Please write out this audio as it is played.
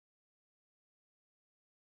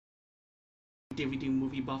DVD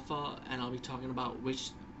movie buffer, and I'll be talking about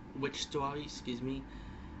which story, excuse me.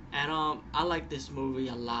 And I like this movie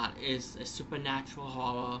a lot. It's a supernatural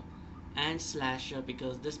horror and slasher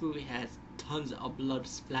because this movie has tons of blood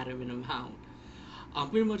splattering around.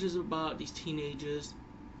 Pretty much is about these teenagers,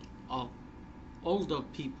 or older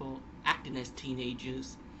people acting as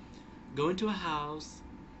teenagers, go into a house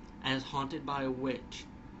and is haunted by a witch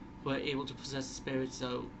who are able to possess spirits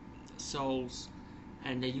of souls,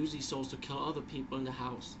 and they use these souls to kill other people in the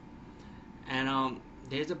house. And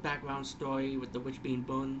there's a background story with the witch being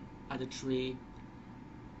burned by the tree,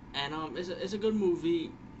 and it's a good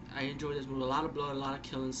movie. I enjoy this movie. A lot of blood, a lot of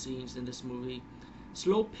killing scenes in this movie.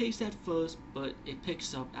 Slow paced at first, but it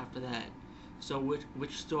picks up after that. So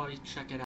which story? Check it out.